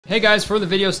Hey guys, before the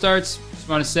video starts, just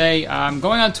want to say I'm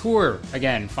going on tour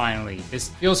again, finally. This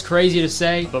feels crazy to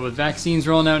say, but with vaccines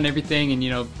rolling out and everything and, you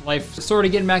know, life sort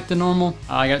of getting back to normal,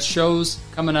 I got shows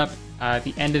coming up at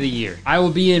the end of the year. I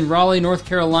will be in Raleigh, North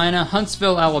Carolina,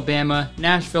 Huntsville, Alabama,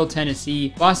 Nashville,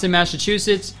 Tennessee, Boston,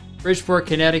 Massachusetts, Bridgeport,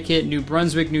 Connecticut, New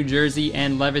Brunswick, New Jersey,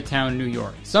 and Levittown, New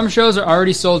York. Some shows are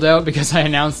already sold out because I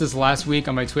announced this last week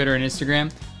on my Twitter and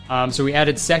Instagram. So we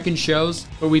added second shows,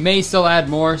 but we may still add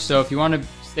more. So if you want to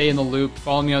stay in the loop,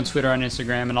 follow me on Twitter and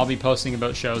Instagram, and I'll be posting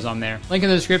about shows on there. Link in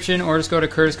the description, or just go to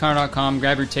kurtisconnor.com,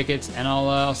 grab your tickets, and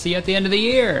I'll see you at the end of the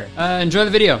year. Enjoy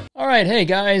the video. All right, hey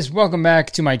guys, welcome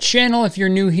back to my channel. If you're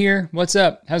new here, what's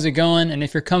up? How's it going? And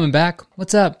if you're coming back,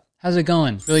 what's up? How's it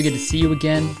going? Really good to see you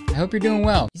again. I hope you're doing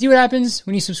well. You see what happens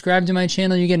when you subscribe to my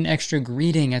channel? You get an extra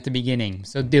greeting at the beginning,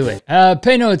 so do it.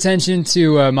 Pay no attention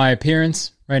to my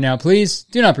appearance right now, please.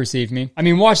 Do not perceive me. I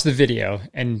mean, watch the video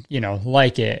and, you know,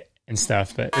 like it and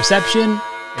stuff, but reception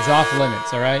is off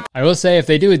limits, all right? I will say, if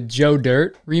they do a Joe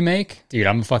Dirt remake, dude,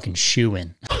 I'm a fucking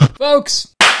shoo-in.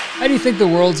 Folks, how do you think the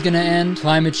world's gonna end?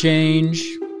 Climate change,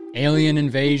 alien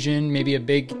invasion, maybe a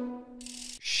big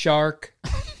shark?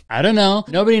 I don't know.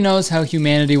 Nobody knows how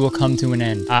humanity will come to an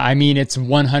end. I mean, it's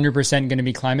 100% going to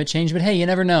be climate change, but hey, you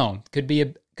never know. Could be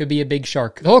a big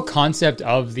shark. The whole concept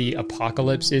of the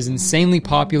apocalypse is insanely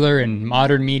popular in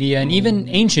modern media and even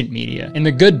ancient media. In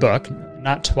the good book,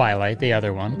 not Twilight, the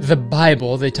other one, the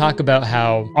Bible, they talk about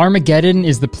how Armageddon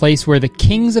is the place where the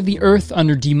kings of the earth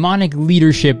under demonic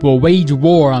leadership will wage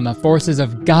war on the forces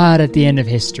of God at the end of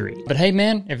history. But hey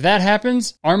man, if that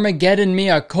happens, Armageddon me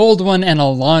a cold one and a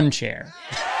lawn chair.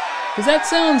 Because that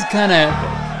sounds kind of...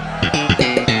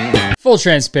 Full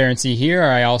transparency here,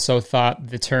 I also thought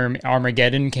the term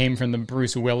Armageddon came from the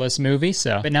Bruce Willis movie,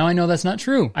 but now I know that's not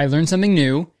true. I learned something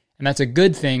new, and that's a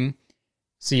good thing,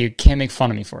 so you can't make fun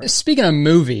of me for it. Speaking of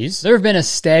movies, there have been a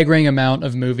staggering amount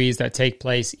of movies that take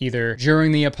place either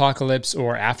during the apocalypse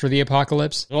or after the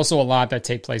apocalypse. There's also a lot that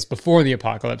take place before the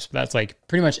apocalypse, but that's like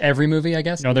pretty much every movie, I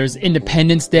guess. You know, there's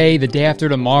Independence Day, The Day After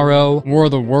Tomorrow, War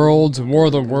of the Worlds,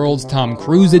 Tom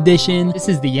Cruise edition, This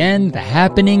Is the End, The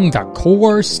Happening, The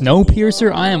Core,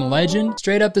 Snowpiercer, I Am Legend.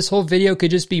 Straight up, this whole video could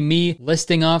just be me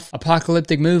listing off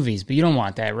apocalyptic movies, but you don't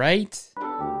want that, right?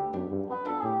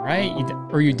 Right?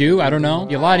 Or you do? I don't know. It'd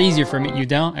be a lot easier for me. You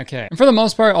don't? Okay. And for the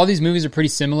most part, all these movies are pretty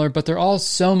similar, but they're all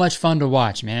so much fun to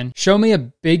watch, man. Show me a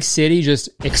big city just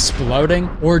exploding,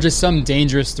 or just some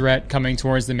dangerous threat coming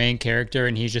towards the main character,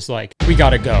 and he's just like, we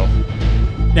gotta go.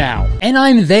 Now. And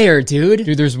I'm there, dude.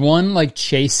 Dude, there's one, like,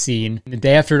 chase scene, The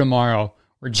Day After Tomorrow,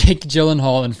 where Jake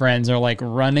Gyllenhaal and friends are, like,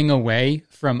 running away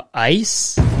from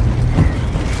ice.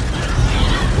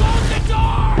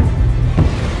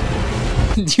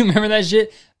 Do you remember that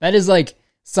shit? That is like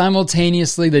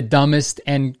simultaneously the dumbest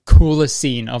and coolest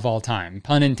scene of all time.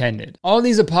 Pun intended. All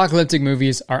these apocalyptic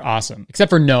movies are awesome, except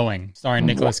for Knowing, starring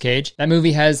Nicolas Cage. That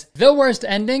movie has the worst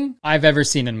ending I've ever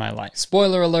seen in my life.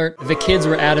 Spoiler alert, the kids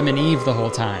were Adam and Eve the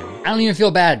whole time. I don't even feel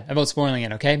bad about spoiling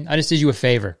it, okay? I just did you a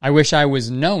favor. I wish I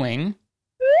was knowing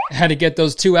how to get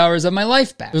those 2 hours of my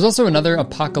life back. There's also another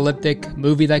apocalyptic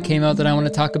movie that came out that I want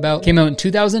to talk about. Came out in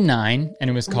 2009, and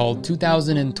it was called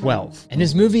 2012. And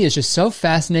this movie is just so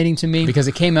fascinating to me because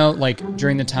it came out like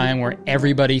during the time where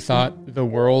everybody thought the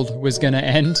world was gonna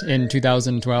end in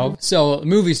 2012. So the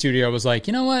movie studio was like,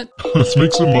 you know what? Let's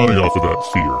make some money off of that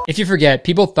fear. If you forget,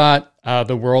 people thought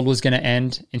the world was gonna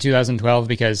end in 2012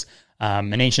 because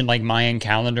an ancient like Mayan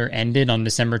calendar ended on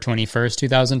December 21st,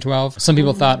 2012. Some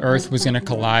people thought Earth was going to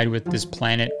collide with this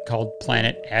planet called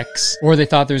Planet X, or they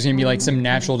thought there was going to be like some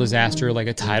natural disaster like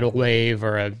a tidal wave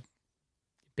or a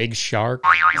big shark.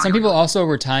 Some people also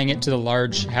were tying it to the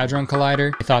Large Hadron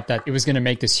Collider. They thought that it was going to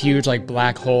make this huge like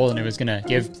black hole and it was going to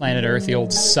give planet Earth the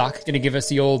old suck. Going to give us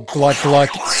the old gluck gluck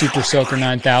Super Soaker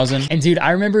 9000. And dude,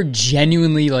 I remember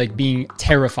genuinely like being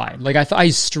terrified. Like I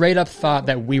straight up thought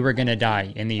that we were going to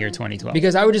die in the year 2012.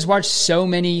 Because I would just watch so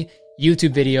many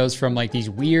YouTube videos from like these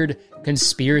weird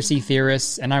conspiracy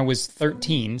theorists, and I was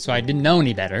 13, so I didn't know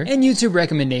any better. And YouTube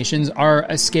recommendations are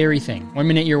a scary thing. One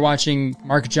minute you're watching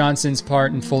Mark Johnson's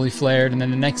part in Fully Flared, and then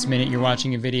the next minute you're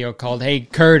watching a video called, hey,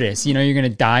 Kurtis, you know you're gonna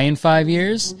die in 5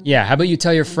 years? Yeah, how about you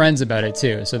tell your friends about it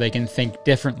too, so they can think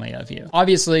differently of you?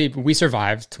 Obviously, we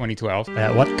survived 2012. But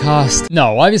at what cost?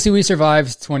 No, obviously we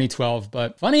survived 2012,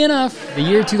 but funny enough, the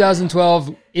year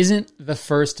 2012 isn't the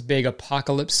first big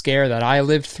apocalypse scare that I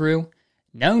lived through.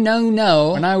 No, no,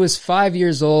 no. When I was 5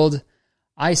 years old,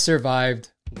 I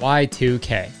survived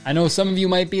Y2K. I know some of you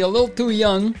might be a little too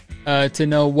young to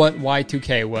know what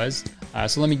Y2K was.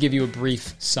 So let me give you a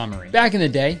brief summary. Back in the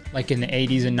day, like in the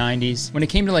 80s and 90s, when it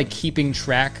came to like keeping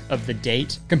track of the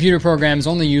date, computer programs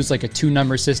only used like a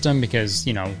 2-number system because,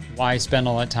 you know, why spend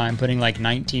all that time putting like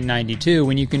 1992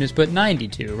 when you can just put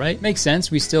 92, right? Makes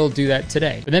sense. We still do that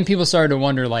today. But then people started to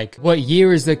wonder, like, what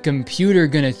year is the computer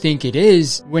gonna think it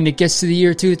is when it gets to the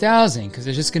year 2000? Because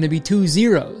it's just gonna be 2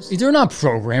 zeros. They're not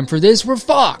programmed for this. We're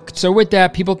fucked. So with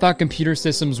that, people thought computer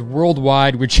systems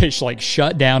worldwide would just like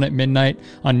shut down at midnight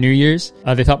on New Year's.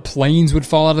 They thought planes would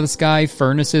fall out of the sky,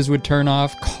 furnaces would turn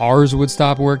off, cars would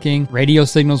stop working, radio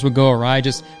signals would go awry,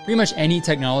 just pretty much any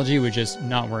technology would just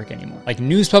not work anymore. Like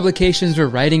news publications were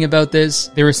writing about this.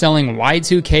 They were selling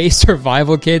Y2K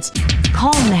survival kits.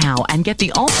 Call now and get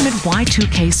the ultimate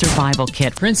Y2K survival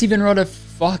kit. Prince even wrote a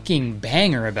fucking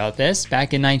banger about this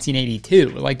back in 1982.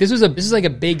 Like this is like a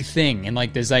big thing in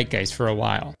like the zeitgeist for a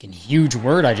while. Fucking huge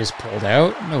word I just pulled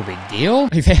out. No big deal.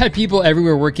 Like, they had people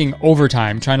everywhere working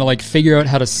overtime trying to like figure out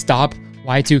how to stop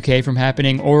Y2K from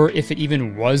happening, or if it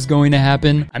even was going to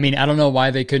happen. I mean, I don't know why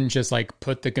they couldn't just like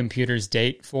put the computer's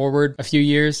date forward a few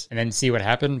years and then see what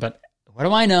happened, but what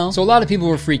do I know? So a lot of people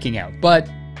were freaking out, but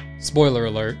spoiler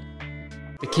alert,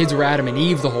 the kids were Adam and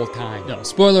Eve the whole time. No,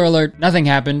 spoiler alert, nothing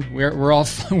happened. We were all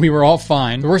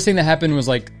fine. The worst thing that happened was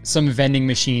like some vending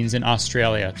machines in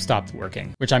Australia stopped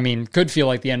working, which I mean, could feel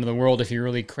like the end of the world if you're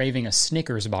really craving a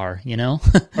Snickers bar, you know?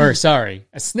 Or sorry,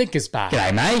 a Snickers bar.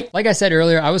 G'day, mate. Like I said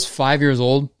earlier, I was 5 years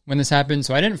old when this happened,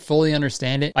 so I didn't fully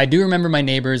understand it. I do remember my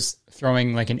neighbors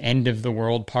throwing like an end of the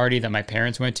world party that my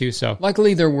parents went to, so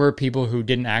luckily there were people who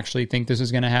didn't actually think this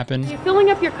was gonna happen. Are you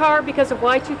filling up your car because of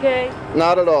Y2K?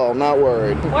 Not at all, not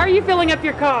worried. Why are you filling up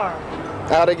your car?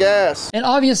 Out of gas. And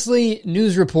obviously,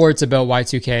 news reports about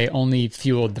Y2K only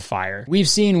fueled the fire. We've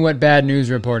seen what bad news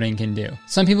reporting can do.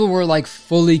 Some people were like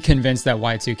fully convinced that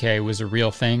Y2K was a real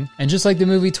thing, and just like the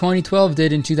movie 2012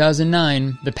 did in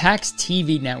 2009, the PAX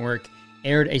TV network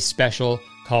aired a special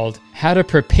called How to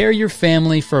Prepare Your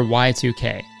Family for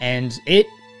Y2K, and it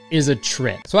is a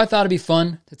trip. So I thought it'd be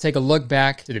fun to take a look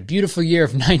back to the beautiful year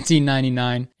of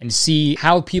 1999 and see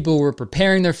how people were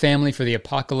preparing their family for the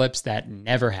apocalypse that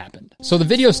never happened. So the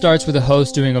video starts with a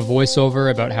host doing a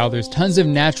voiceover about how there's tons of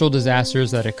natural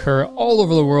disasters that occur all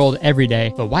over the world every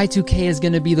day, but Y2K is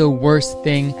gonna be the worst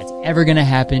thing that's ever gonna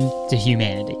happen to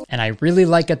humanity. And I really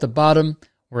like at the bottom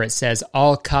where it says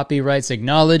all copyrights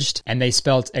acknowledged, and they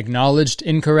spelt acknowledged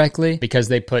incorrectly because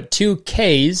they put 2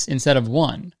 Ks instead of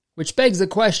 1, which begs the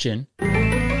question,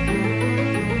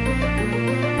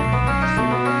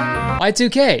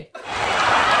 Y2K?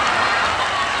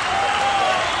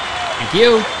 Thank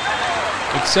you.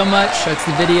 Thanks so much. That's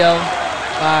the video.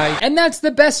 Bye. And that's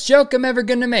the best joke I'm ever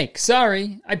gonna make.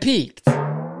 Sorry, I peaked.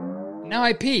 Now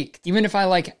I peaked. Even if I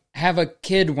like have a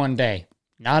kid one day.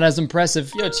 Not as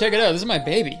impressive. Yo, check it out. This is my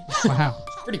baby. Wow.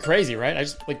 Pretty crazy, right? I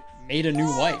just like made a new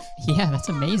life. Yeah, that's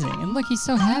amazing. And look, he's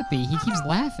so happy. He keeps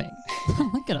laughing.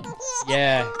 Look at him.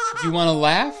 Yeah. You want to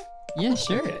laugh? Yeah,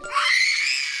 sure. Okay.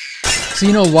 So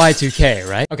you know Y2K,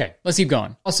 right? Okay, let's keep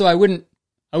going. Also, I wouldn't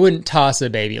toss a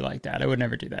baby like that. I would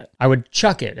never do that. I would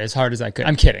chuck it as hard as I could.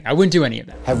 I'm kidding. I wouldn't do any of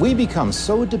that. Have we become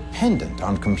so dependent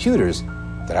on computers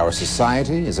that our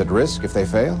society is at risk if they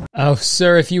fail? Oh,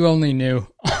 sir, if you only knew.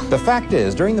 The fact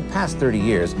is, during the past 30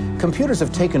 years, computers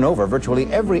have taken over virtually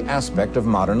every aspect of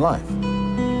modern life.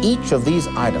 Each of these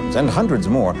items, and hundreds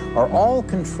more, are all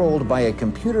controlled by a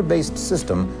computer-based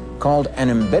system called an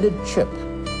embedded chip.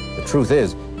 The truth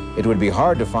is, it would be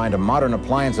hard to find a modern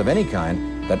appliance of any kind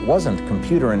that wasn't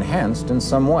computer-enhanced in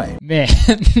some way. Man,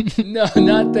 no,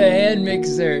 not the hand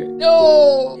mixer.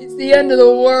 No, it's the end of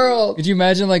the world. Could you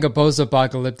imagine like a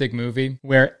post-apocalyptic movie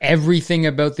where everything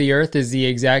about the Earth is the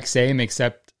exact same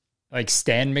except like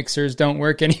stand mixers don't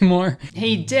work anymore?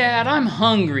 Hey, Dad, I'm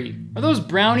hungry. Are those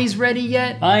brownies ready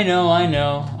yet? I know.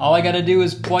 All I gotta do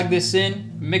is plug this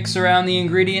in, mix around the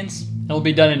ingredients. It'll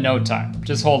be done in no time.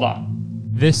 Just hold on.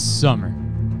 This summer,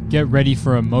 get ready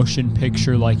for a motion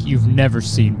picture like you've never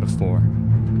seen before.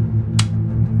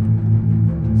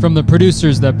 From the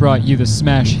producers that brought you the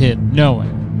smash hit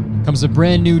Knowing, comes a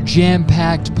brand new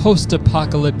jam-packed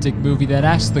post-apocalyptic movie that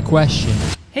asks the question,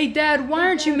 hey Dad, why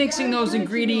aren't you mixing those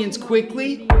ingredients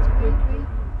quickly?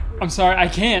 I'm sorry, I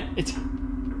can't.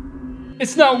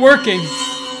 It's not working.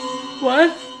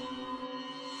 What?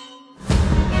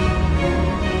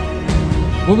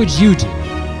 What would you do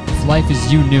if life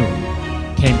as you knew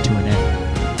it came to an end?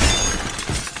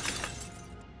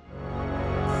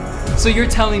 So you're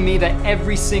telling me that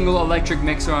every single electric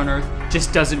mixer on Earth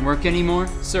just doesn't work anymore?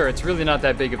 Sir, it's really not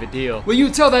that big of a deal. Will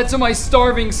you tell that to my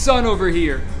starving son over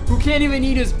here, who can't even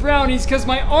eat his brownies because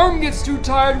my arm gets too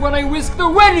tired when I whisk the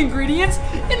wet ingredients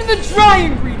into the dry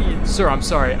ingredients? Sir, I'm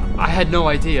sorry. I had no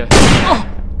idea. Oh!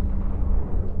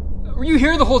 Were you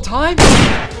here the whole time?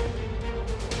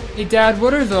 Hey, Dad,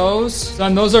 what are those?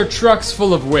 Son, those are trucks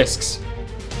full of whisks.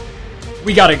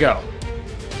 We gotta go.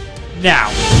 Now.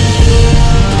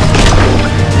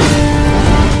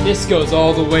 This goes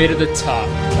all the way to the top.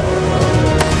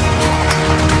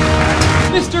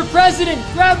 Mr. President,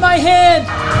 grab my hand!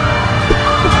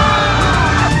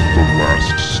 The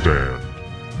last stand,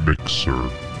 Mixer.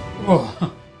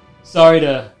 Oh, sorry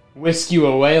to whisk you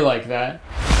away like that.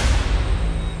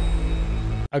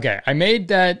 Okay, I made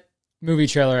that movie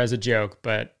trailer as a joke,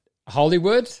 but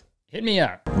Hollywood, hit me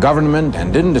up. Government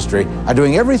and industry are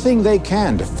doing everything they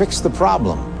can to fix the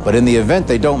problem. But in the event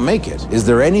they don't make it, is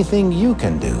there anything you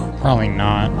can do? Probably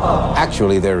not.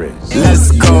 Actually, there is.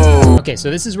 Let's go. Okay,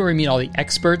 so this is where we meet all the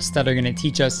experts that are gonna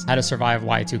teach us how to survive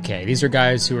Y2K. These are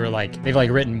guys who are like, they've like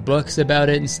written books about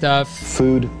it and stuff.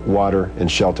 Food, water, and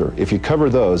shelter. If you cover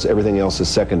those, everything else is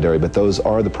secondary, but those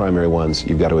are the primary ones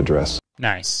you've got to address.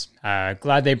 Nice.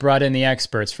 Glad they brought in the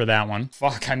experts for that one.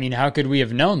 Fuck, I mean, how could we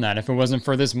have known that if it wasn't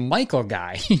for this Michael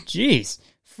guy? Jeez.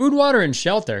 Food, water, and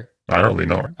shelter. I already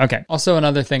know it. Okay, also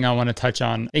another thing I want to touch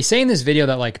on. They say in this video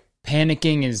that, like,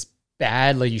 panicking is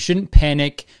bad. Like, you shouldn't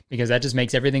panic because that just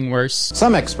makes everything worse.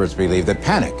 Some experts believe that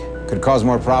panic could cause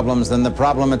more problems than the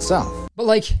problem itself. But,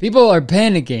 like, people are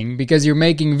panicking because you're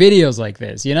making videos like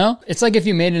this, you know? It's like if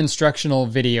you made an instructional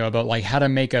video about, like, how to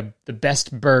make the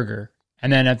best burger.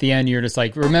 And then at the end, you're just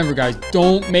like, remember, guys,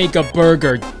 don't make a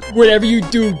burger. Whatever you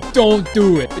do, don't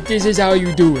do it. But this is how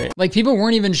you do it. Like, people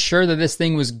weren't even sure that this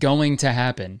thing was going to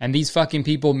happen. And these fucking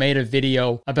people made a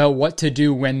video about what to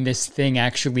do when this thing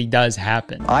actually does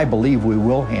happen. I believe we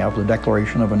will have the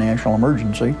declaration of a national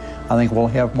emergency. I think we'll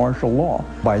have martial law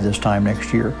by this time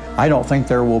next year. I don't think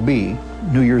there will be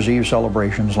New Year's Eve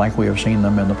celebrations like we have seen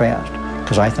them in the past,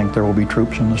 because I think there will be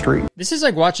troops in the street. This is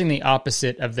like watching the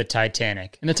opposite of the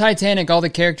Titanic. In the Titanic, all the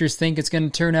characters think it's going to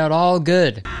turn out all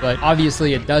good, but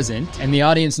obviously it doesn't, and the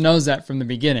audience knows that from the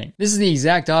beginning. This is the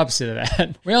exact opposite of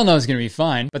that. We all know it's going to be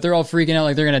fine, but they're all freaking out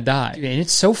like they're going to die. And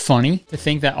it's so funny to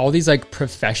think that all these like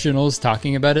professionals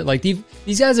talking about it, like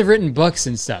these guys have written books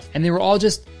and stuff, and they were all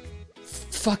just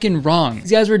fucking wrong.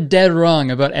 These guys were dead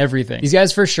wrong about everything. These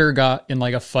guys for sure got in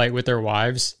like a fight with their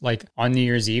wives, like on New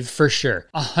Year's Eve, for sure.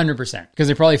 100%. Because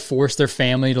they probably forced their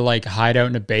family to like hide out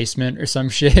in a basement or some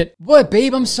shit. What,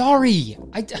 babe? I'm sorry.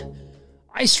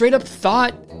 I straight up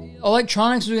thought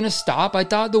electronics was gonna stop. I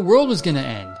thought the world was gonna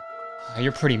end. Oh,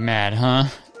 you're pretty mad, huh?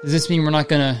 Does this mean we're not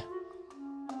gonna,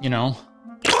 you know,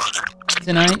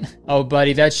 tonight? Oh,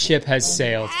 buddy, that ship has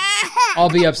sailed. I'll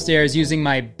be upstairs using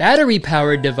my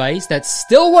battery-powered device that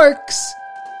still works,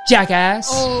 jackass.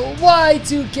 Oh,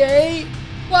 Y2K?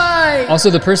 Why? Also,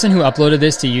 the person who uploaded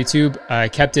this to YouTube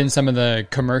kept in some of the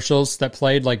commercials that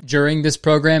played like during this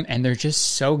program, and they're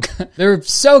just they're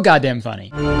so goddamn funny.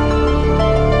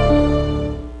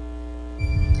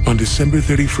 On December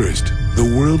 31st,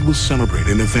 the world will celebrate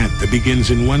an event that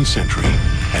begins in one century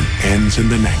and ends in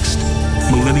the next.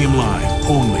 Millennium Live,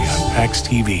 only on PAX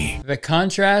TV. The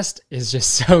contrast is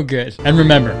just so good. And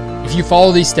remember, if you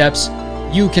follow these steps,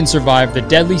 you can survive the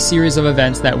deadly series of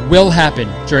events that will happen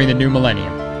during the new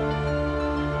millennium.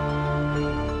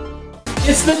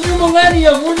 It's the new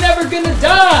millennium! We're never gonna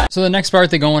die! So the next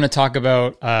part, they go on to talk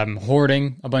about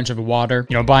hoarding a bunch of water.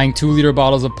 You know, buying 2-liter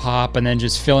bottles of pop and then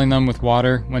just filling them with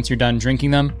water once you're done drinking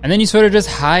them. And then you sort of just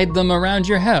hide them around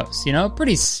your house, you know?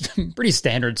 Pretty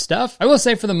standard stuff. I will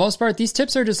say, for the most part, these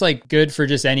tips are just like good for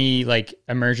just any like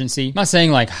emergency. I'm not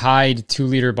saying like hide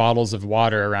 2-liter bottles of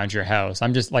water around your house.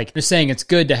 I'm just saying it's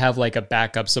good to have like a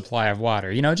backup supply of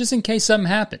water, you know, just in case something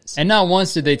happens. And not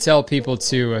once did they tell people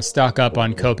to stock up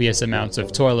on copious amounts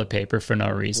of toilet paper for no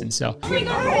reason. So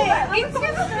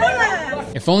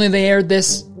if only they aired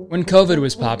this when COVID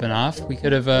was popping off, we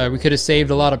could have saved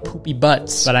a lot of poopy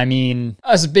butts. But I mean,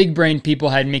 us big brain people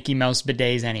had Mickey Mouse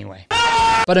bidets anyway.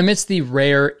 But amidst the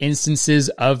rare instances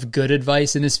of good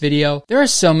advice in this video, there are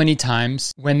so many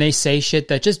times when they say shit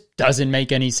that just doesn't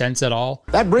make any sense at all.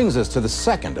 That brings us to the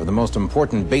second of the most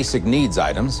important basic needs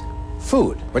items,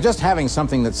 food. But just having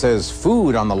something that says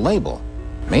food on the label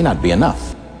may not be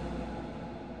enough.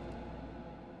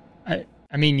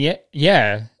 I mean, yeah.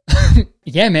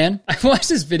 Yeah, man. I watched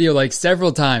this video like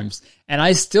several times, and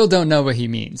I still don't know what he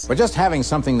means. But just having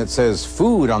something that says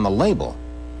food on the label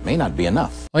may not be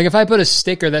enough. Like, if I put a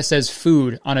sticker that says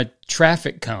food on a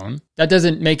traffic cone, that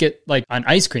doesn't make it like an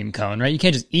ice cream cone, right? You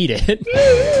can't just eat it.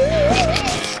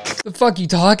 The fuck you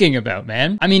talking about,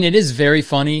 man? I mean, it is very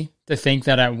funny to think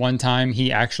that at one time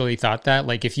he actually thought that.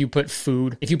 Like, if you put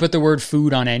the word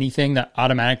food on anything, that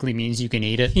automatically means you can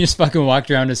eat it. He just fucking walked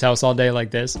around his house all day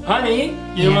like this. Honey,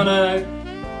 you wanna,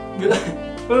 you know?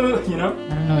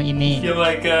 I don't know what you mean. You're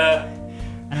like, I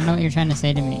don't know what you're trying to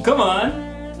say to me. come on.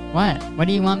 What? What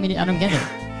do you want me to? I don't get it.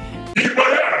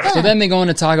 So then they go on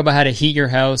to talk about how to heat your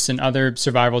house and other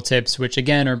survival tips, which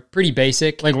again are pretty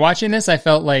basic. Like, watching this, I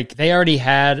felt like they already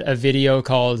had a video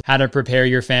called How to Prepare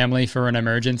Your Family for an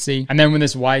Emergency. And then when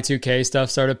this Y2K stuff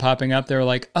started popping up, they were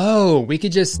like, oh, we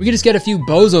could just get a few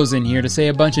bozos in here to say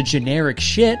a bunch of generic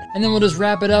shit, and then we'll just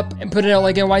wrap it up and put it out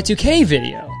like a Y2K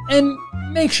video. And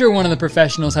make sure one of the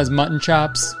professionals has mutton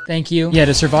chops. Thank you. Yeah,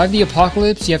 to survive the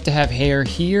apocalypse, you have to have hair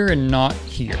here and not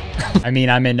here. I mean,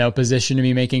 I'm in no position to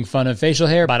be making fun of facial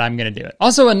hair, but I'm gonna do it.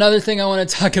 Also, another thing I want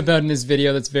to talk about in this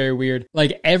video that's very weird.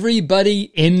 Like, everybody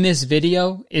in this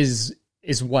video is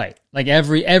white. Like,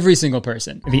 every single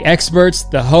person. The experts,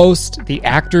 the host, the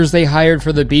actors they hired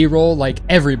for the B-roll, like,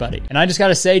 everybody. And I just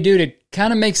gotta say, dude, it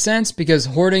kind of makes sense, because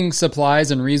hoarding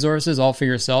supplies and resources all for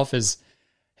yourself is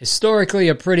historically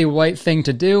a pretty white thing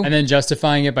to do, and then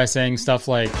justifying it by saying stuff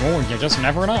like, oh, you just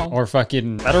never know, or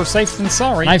fucking better safe than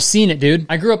sorry. And I've seen it, dude.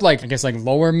 I grew up like, I guess like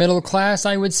lower middle class,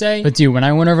 I would say. But dude, when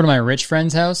I went over to my rich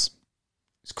friend's house,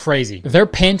 it's crazy. Their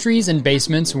pantries and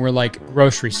basements were like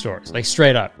grocery stores, like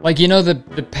straight up. Like, you know,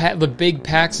 the big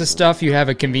packs of stuff you have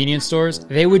at convenience stores?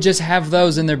 They would just have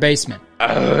those in their basement.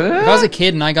 If I was a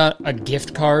kid and I got a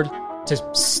gift card to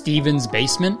Steven's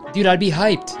basement, dude, I'd be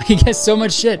hyped. He gets so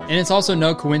much shit. And it's also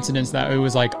no coincidence that it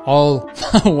was like all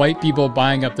white people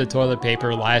buying up the toilet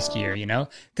paper last year, you know?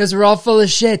 Because we're all full of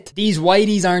shit. These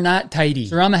whiteys are not tidy.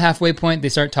 So around the halfway point, they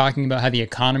start talking about how the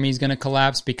economy is going to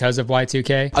collapse because of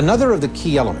Y2K. Another of the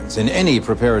key elements in any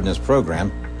preparedness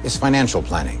program is financial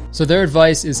planning. So their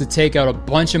advice is to take out a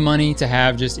bunch of money to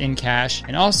have just in cash,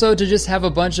 and also to just have a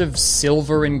bunch of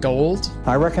silver and gold.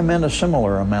 I recommend a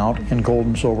similar amount in gold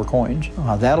and silver coins.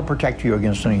 That'll protect you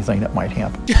against anything that might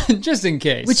happen. Just in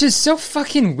case. Which is so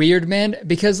fucking weird, man,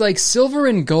 because like silver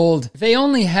and gold, they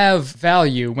only have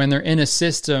value when they're in a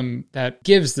system that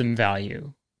gives them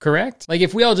value. Correct? Like,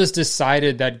 if we all just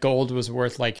decided that gold was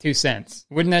worth like 2 cents,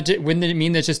 wouldn't it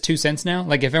mean that's just 2 cents now?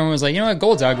 Like, if everyone was like, you know what,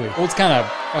 gold's ugly. Gold's kind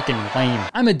of fucking lame.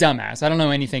 I'm a dumbass. I don't know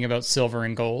anything about silver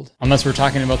and gold. Unless we're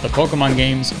talking about the Pokemon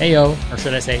games. Ayo. Or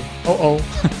should I say, oh.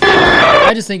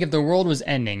 I just think if the world was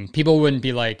ending, people wouldn't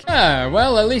be like,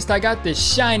 well, at least I got this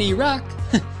shiny rock.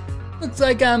 Looks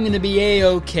like I'm gonna be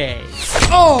A-okay.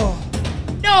 Oh,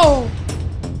 no!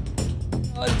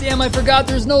 Oh, damn, I forgot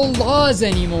there's no laws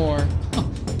anymore.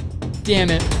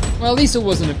 Damn it. Well, at least it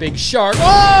wasn't a big shark.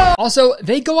 Oh! Also,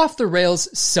 they go off the rails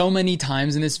so many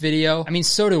times in this video. I mean,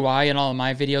 so do I in all of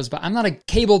my videos, but I'm not a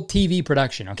cable TV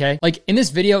production, okay? Like, in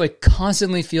this video, it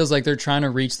constantly feels like they're trying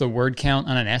to reach the word count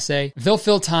on an essay. They'll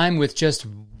fill time with just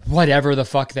whatever the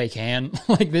fuck they can.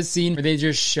 Like this scene where they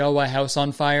just show a house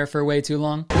on fire for way too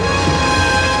long.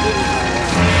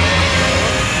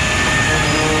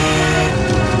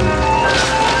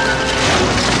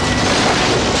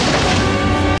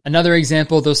 Another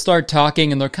example, they'll start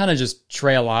talking and they'll kind of just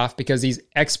trail off because these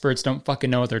experts don't fucking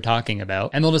know what they're talking about.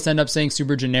 And they'll just end up saying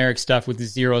super generic stuff with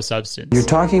zero substance. You're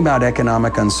talking about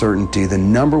economic uncertainty. The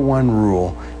number one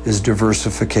rule is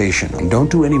diversification. And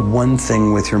don't do any one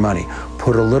thing with your money.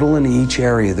 Put a little in each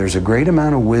area. There's a great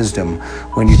amount of wisdom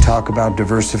when you talk about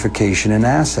diversification in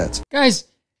assets. Guys,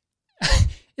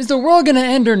 is the world gonna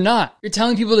end or not? You're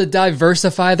telling people to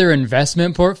diversify their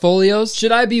investment portfolios?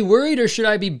 Should I be worried or should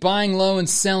I be buying low and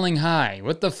selling high?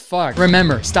 What the fuck?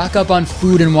 Remember, stock up on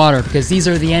food and water because these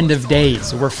are the end of days,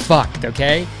 so we're fucked,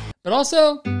 okay? But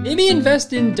also, maybe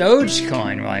invest in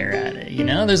Dogecoin while you're at it, you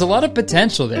know? There's a lot of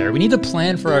potential there. We need to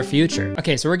plan for our future.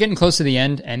 Okay, so we're getting close to the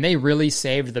end, and they really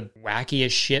saved the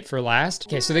wackiest shit for last.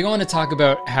 Okay, so they go on to talk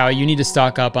about how you need to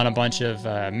stock up on a bunch of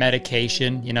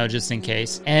medication, you know, just in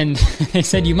case. And they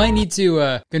said you might need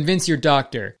to convince your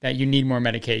doctor that you need more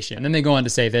medication. And then they go on to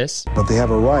say this. But they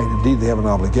have a right, indeed they have an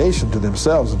obligation to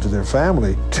themselves and to their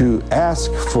family to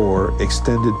ask for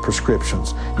extended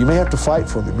prescriptions. You may have to fight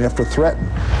for them, you may have to threaten.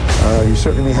 You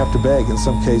certainly may have to beg in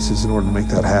some cases in order to make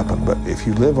that happen. But if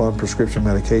you live on prescription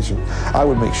medication, I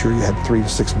would make sure you had 3 to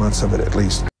 6 months of it at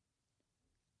least.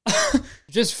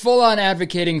 Just full on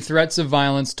advocating threats of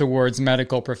violence towards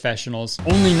medical professionals.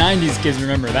 Only 90s kids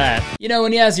remember that. You know,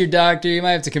 when you ask your doctor, you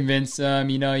might have to convince them,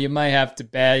 you know, you might have to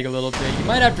beg a little bit. You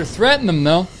might have to threaten them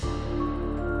though.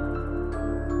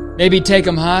 Maybe take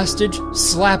him hostage,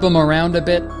 slap him around a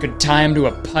bit, could tie him to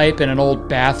a pipe in an old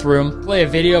bathroom, play a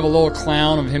video of a little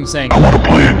clown of him saying, "I want to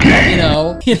play a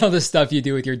game." You know the stuff you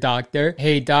do with your doctor.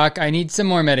 "Hey doc, I need some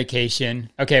more medication."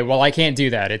 Okay, well I can't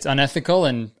do that. It's unethical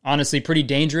and honestly pretty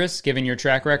dangerous given your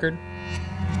track record.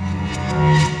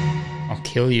 I'll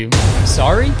kill you. I'm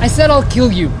sorry? I said I'll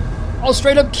kill you. I'll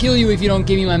straight up kill you if you don't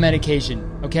give me my medication,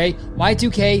 okay?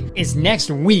 Y2K is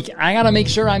next week. I gotta make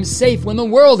sure I'm safe when the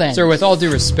world ends. Sir, with all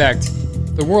due respect,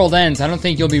 the world ends, I don't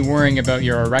think you'll be worrying about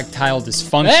your erectile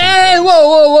dysfunction. Hey,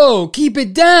 whoa, keep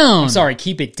it down. I'm sorry,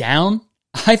 keep it down?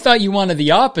 I thought you wanted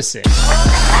the opposite.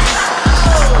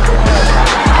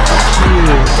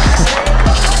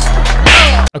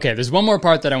 Okay, there's one more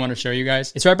part that I want to show you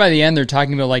guys. It's right by the end. They're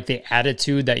talking about like the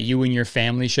attitude that you and your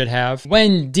family should have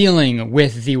when dealing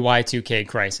with the Y2K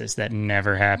crisis that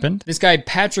never happened. This guy,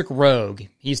 Patrick Rogue,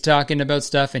 he's talking about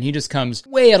stuff and he just comes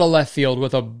way out of left field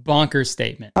with a bonkers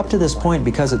statement. Up to this point,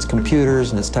 because it's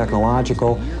computers and it's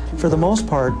technological, for the most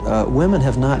part, women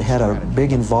have not had a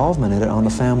big involvement in it on the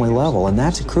family level, and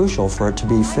that's crucial for it to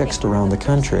be fixed around the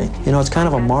country. You know, it's kind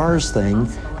of a Mars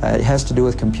thing. It has to do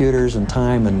with computers and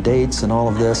time and dates and all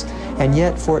of this, and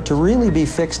yet for it to really be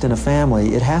fixed in a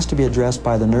family, it has to be addressed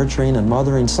by the nurturing and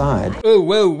mothering side.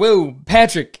 Whoa,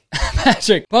 Patrick,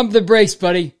 pump the brakes,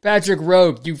 buddy. Patrick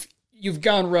Rogue, you've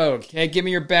gone rogue. Hey, give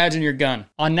me your badge and your gun.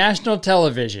 On national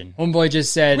television, homeboy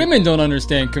just said, women don't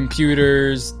understand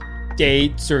computers,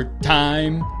 dates, or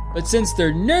time, but since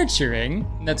they're nurturing,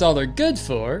 and that's all they're good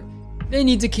for, they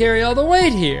need to carry all the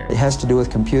weight here. It has to do with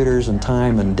computers and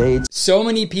time and dates. So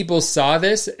many people saw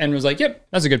this and was like, yep,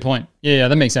 that's a good point. Yeah,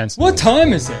 that makes sense. What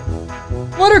time is it?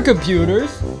 What are computers?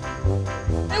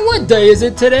 And what day is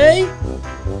it today?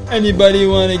 Anybody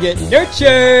want to get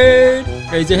nurtured?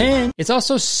 Raise your hand. It's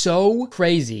also so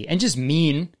crazy and just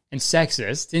mean and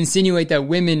sexist to insinuate that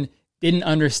women didn't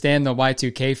understand the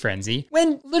Y2K frenzy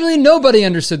when literally nobody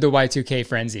understood the Y2K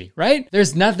frenzy, right?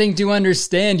 There's nothing to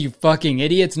understand, you fucking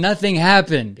idiots. Nothing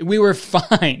happened. We were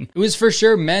fine. It was for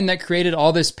sure men that created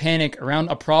all this panic around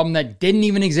a problem that didn't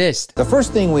even exist. The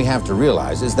first thing we have to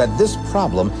realize is that this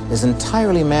problem is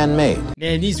entirely man-made.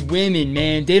 Man, these women,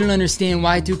 man, they don't understand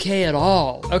Y2K at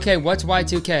all. Okay, what's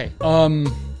Y2K?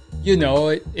 You know,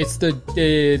 it's the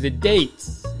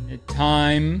dates, the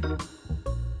time,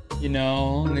 you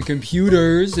know, and the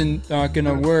computers and not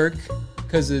gonna work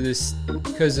because of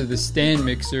the stand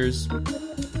mixers,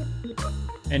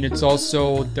 and it's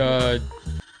also the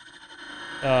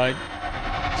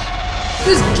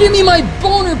just give me my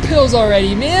boner pills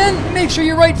already, man. Make sure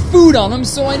you write food on them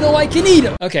so I know I can eat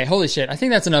them. Okay, holy shit. I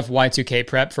think that's enough Y2K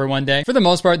prep for one day. For the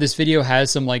most part, this video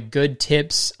has some like good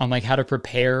tips on like how to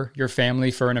prepare your family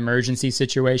for an emergency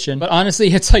situation. But honestly,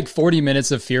 it's like 40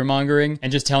 minutes of fear mongering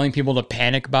and just telling people to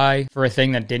panic buy for a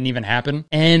thing that didn't even happen.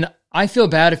 And I feel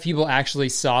bad if people actually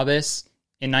saw this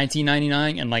in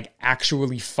 1999 and like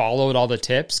actually followed all the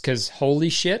tips, because holy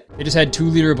shit. They just had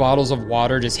 2-liter bottles of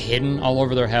water just hidden all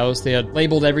over their house. They had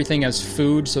labeled everything as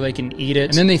food so they can eat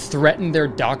it. And then they threatened their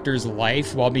doctor's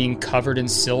life while being covered in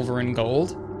silver and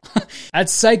gold.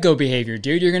 That's psycho behavior,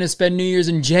 dude. You're gonna spend New Year's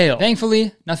in jail.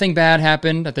 Thankfully, nothing bad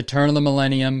happened at the turn of the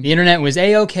millennium. The internet was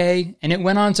A-okay, and it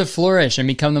went on to flourish and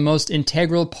become the most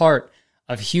integral part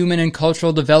of human and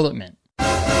cultural development.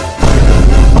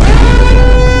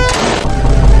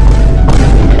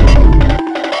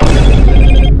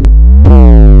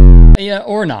 Yeah,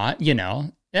 or not, you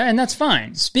know. Yeah, and that's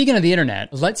fine. Speaking of the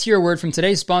internet, let's hear a word from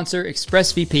today's sponsor,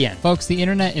 ExpressVPN. Folks, the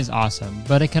internet is awesome,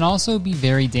 but it can also be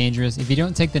very dangerous if you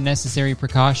don't take the necessary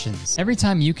precautions. Every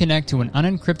time you connect to an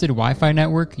unencrypted Wi-Fi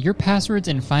network, your passwords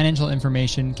and financial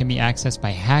information can be accessed by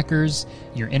hackers,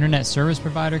 your internet service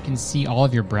provider can see all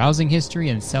of your browsing history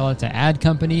and sell it to ad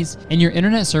companies, and your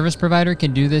internet service provider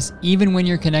can do this even when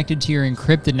you're connected to your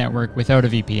encrypted network without a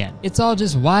VPN. It's all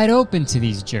just wide open to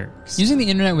these jerks. Using the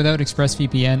internet without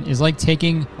ExpressVPN is like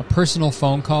taking a personal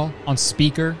phone call on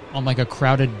speaker on like a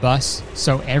crowded bus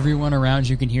so everyone around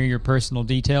you can hear your personal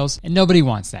details, and nobody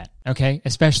wants that, okay?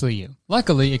 Especially you.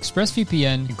 Luckily,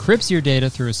 ExpressVPN encrypts your data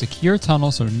through a secure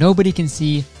tunnel so nobody can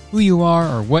see who you are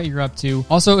or what you're up to.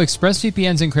 Also,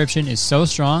 ExpressVPN's encryption is so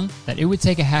strong that it would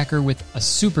take a hacker with a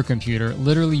supercomputer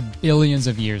literally billions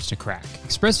of years to crack.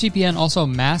 ExpressVPN also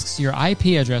masks your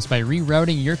IP address by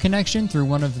rerouting your connection through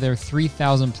one of their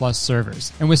 3,000 plus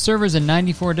servers. And with servers in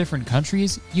 94 different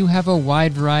countries, you have a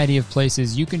wide variety of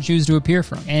places you can choose to appear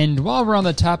from. And while we're on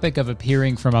the topic of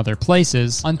appearing from other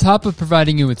places, on top of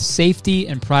providing you with safety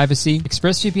and privacy,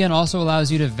 ExpressVPN also allows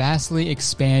you to vastly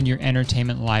expand your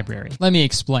entertainment library. Let me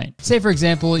explain. explain. Say, for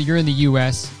example, you're in the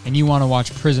US and you want to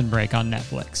watch Prison Break on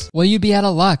Netflix. Well, you'd be out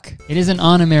of luck. It isn't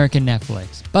on American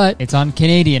Netflix, but it's on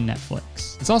Canadian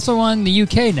Netflix. It's also on the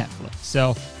UK Netflix. So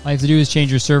all you have to do is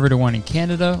change your server to one in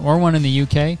Canada or one in the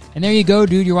UK. And there you go,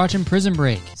 dude. You're watching Prison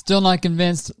Break. Still not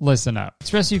convinced? Listen up.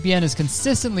 ExpressVPN is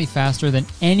consistently faster than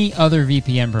any other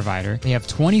VPN provider. They have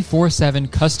 24/7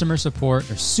 customer support.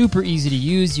 They're super easy to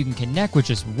use. You can connect with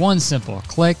just one simple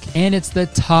click. And it's the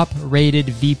top-rated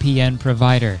VPN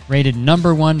provider. Rated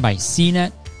 #1 by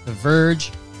CNET, The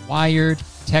Verge, Wired,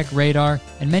 Tech Radar,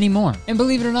 and many more. And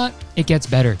believe it or not, it gets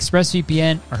better.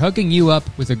 ExpressVPN are hooking you up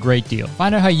with a great deal.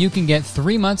 Find out how you can get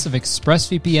 3 months of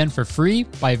ExpressVPN for free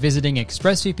by visiting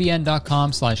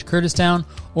expressvpn.com/KurtisTown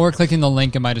or clicking the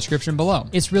link in my description below.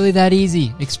 It's really that easy.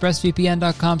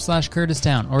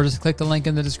 expressvpn.com/KurtisTown, or just click the link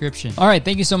in the description. All right,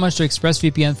 thank you so much to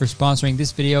ExpressVPN for sponsoring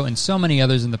this video and so many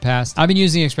others in the past. I've been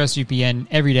using ExpressVPN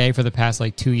every day for the past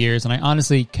 2 years, and I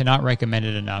honestly cannot recommend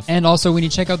it enough. And also, when you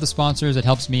check out the sponsors, it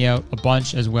helps me out a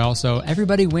bunch as well. So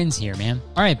everybody wins here, man.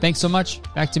 All right, thanks so much.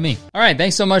 Back to me. All right,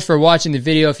 thanks so much for watching the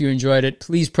video. If you enjoyed it,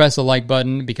 please press the like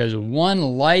button, because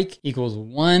 1 like equals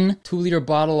 1 2-liter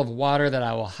bottle of water that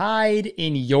I will hide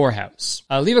in your house.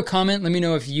 Leave a comment. Let me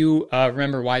know if you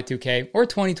remember Y2K or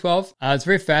 2012. It's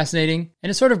very fascinating,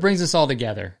 and it sort of brings us all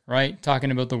together, right?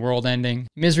 Talking about the world ending.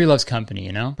 Misery loves company,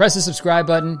 you know? Press the subscribe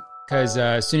button, because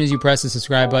as soon as you press the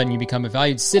subscribe button, you become a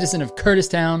valued citizen of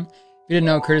Kurtistown. If you didn't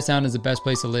know, Kurtistown is the best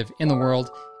place to live in the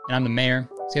world, and I'm the mayor,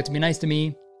 so you have to be nice to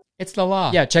me. It's the law.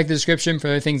 Yeah, check the description for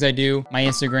other things I do. My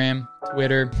Instagram,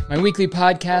 Twitter, my weekly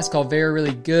podcast called Very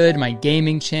Really Good, my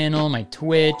gaming channel, my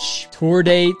Twitch, tour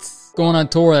dates. Going on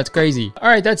tour, that's crazy. All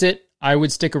right, that's it. I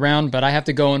would stick around, but I have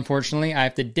to go, unfortunately. I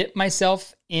have to dip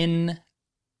myself in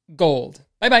gold.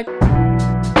 Bye-bye.